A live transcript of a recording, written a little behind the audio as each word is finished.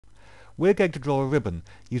We're going to draw a ribbon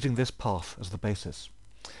using this path as the basis.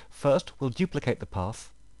 First, we'll duplicate the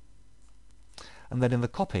path, and then in the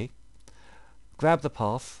copy, grab the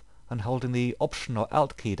path and holding the Option or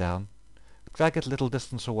Alt key down, drag it a little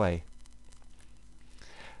distance away.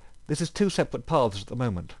 This is two separate paths at the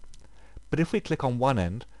moment, but if we click on one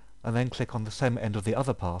end and then click on the same end of the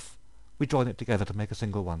other path, we join it together to make a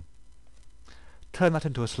single one. Turn that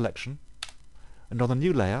into a selection, and on the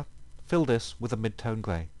new layer, fill this with a mid-tone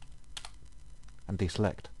grey, and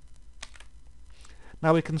deselect.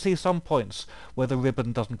 Now we can see some points where the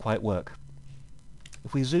ribbon doesn't quite work.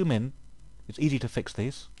 If we zoom in, it's easy to fix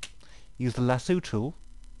these. Use the Lasso tool,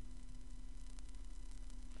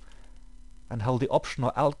 and hold the Option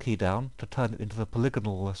or Alt key down to turn it into the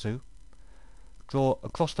polygonal lasso. Draw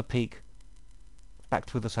across the peak, back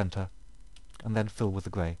through the centre, and then fill with the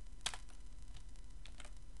grey.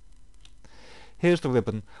 Here's the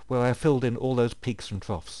ribbon where I filled in all those peaks and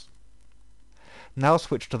troughs. Now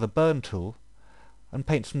switch to the Burn tool and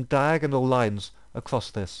paint some diagonal lines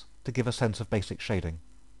across this to give a sense of basic shading.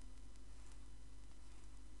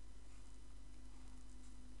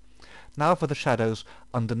 Now for the shadows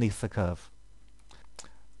underneath the curve.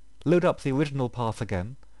 Load up the original path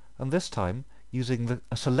again, and this time using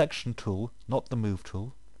a selection tool, not the move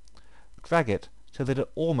tool, drag it so that it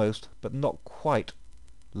almost, but not quite,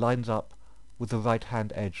 lines up with the right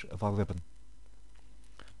hand edge of our ribbon.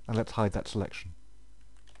 And let's hide that selection.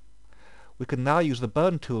 We can now use the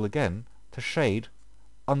Burn tool again to shade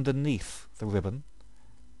underneath the ribbon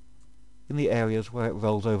in the areas where it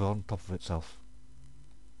rolls over on top of itself.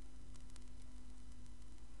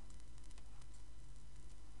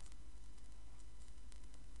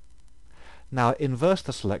 Now inverse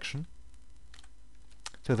the selection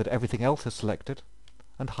so that everything else is selected,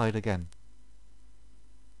 and hide again.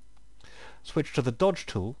 Switch to the Dodge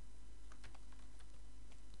tool,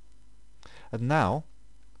 and now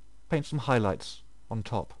paint some highlights on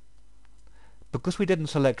top. Because we didn't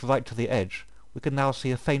select right to the edge, we can now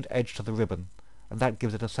see a faint edge to the ribbon, and that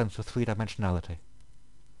gives it a sense of three-dimensionality.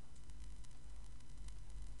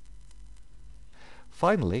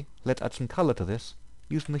 Finally, let's add some colour to this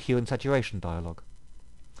using the Hue and Saturation dialog.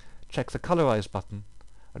 Check the Colorize button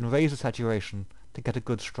and raise the saturation to get a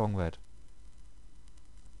good strong red.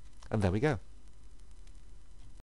 And there we go.